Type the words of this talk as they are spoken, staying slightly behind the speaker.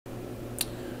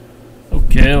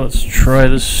Okay, let's try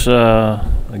this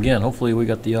again. Hopefully we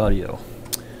got the audio.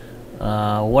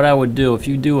 What I would do, if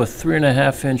you do a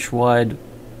 3.5 inch wide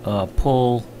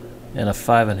pull and a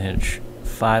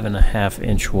 5.5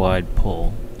 inch wide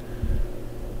pull,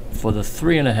 for the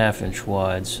 3.5 inch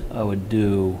wides, I would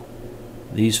do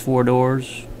these four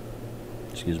drawers,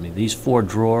 these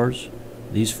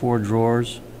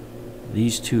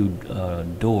two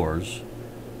doors,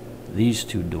 these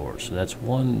two doors. So that's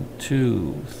 1,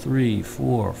 2, 3,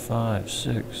 4, 5,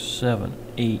 6, 7,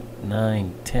 8,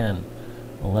 9, 10,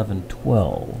 11,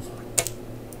 12.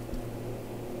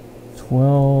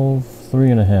 12,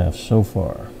 3.5 so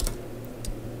far.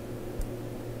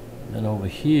 Then over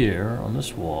here on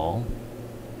this wall,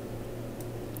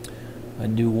 I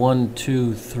do 1,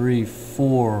 2, 3,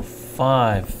 4,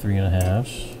 5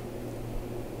 3.5s.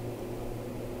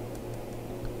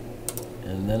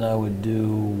 And then I would do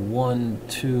 1,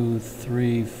 2,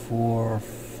 3, 4,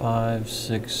 5,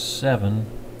 6, 7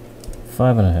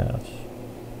 5.5s.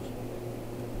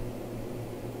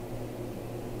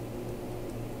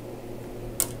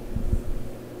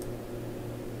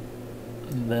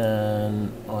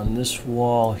 Then on this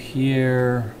wall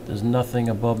here, there's nothing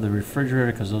above the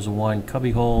refrigerator because those are wine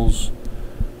cubby holes.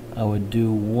 I would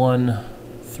do one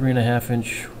 3.5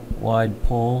 inch wide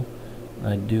pull.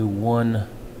 I'd do one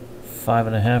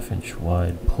 5.5 inch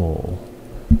wide pull.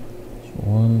 So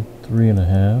 1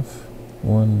 3.5,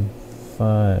 1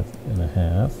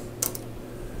 5.5.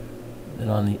 Then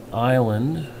on the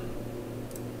island,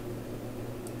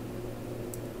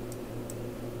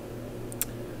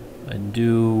 I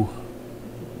do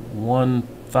 1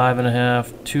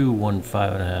 5.5, 2 1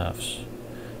 5.5s.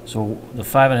 So the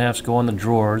 5.5s go on the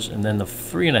drawers, and then the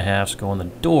 3.5s go on the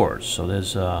doors. So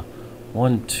there's 1,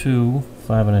 2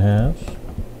 5.5s,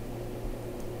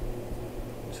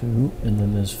 2, and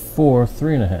then there's 4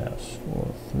 3.5s,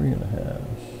 4 3.5s.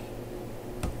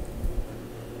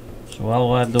 So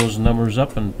I'll add those numbers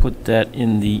up and put that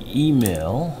in the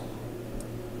email.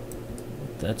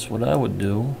 That's what I would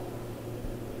do.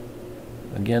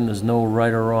 Again, there's no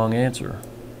right or wrong answer.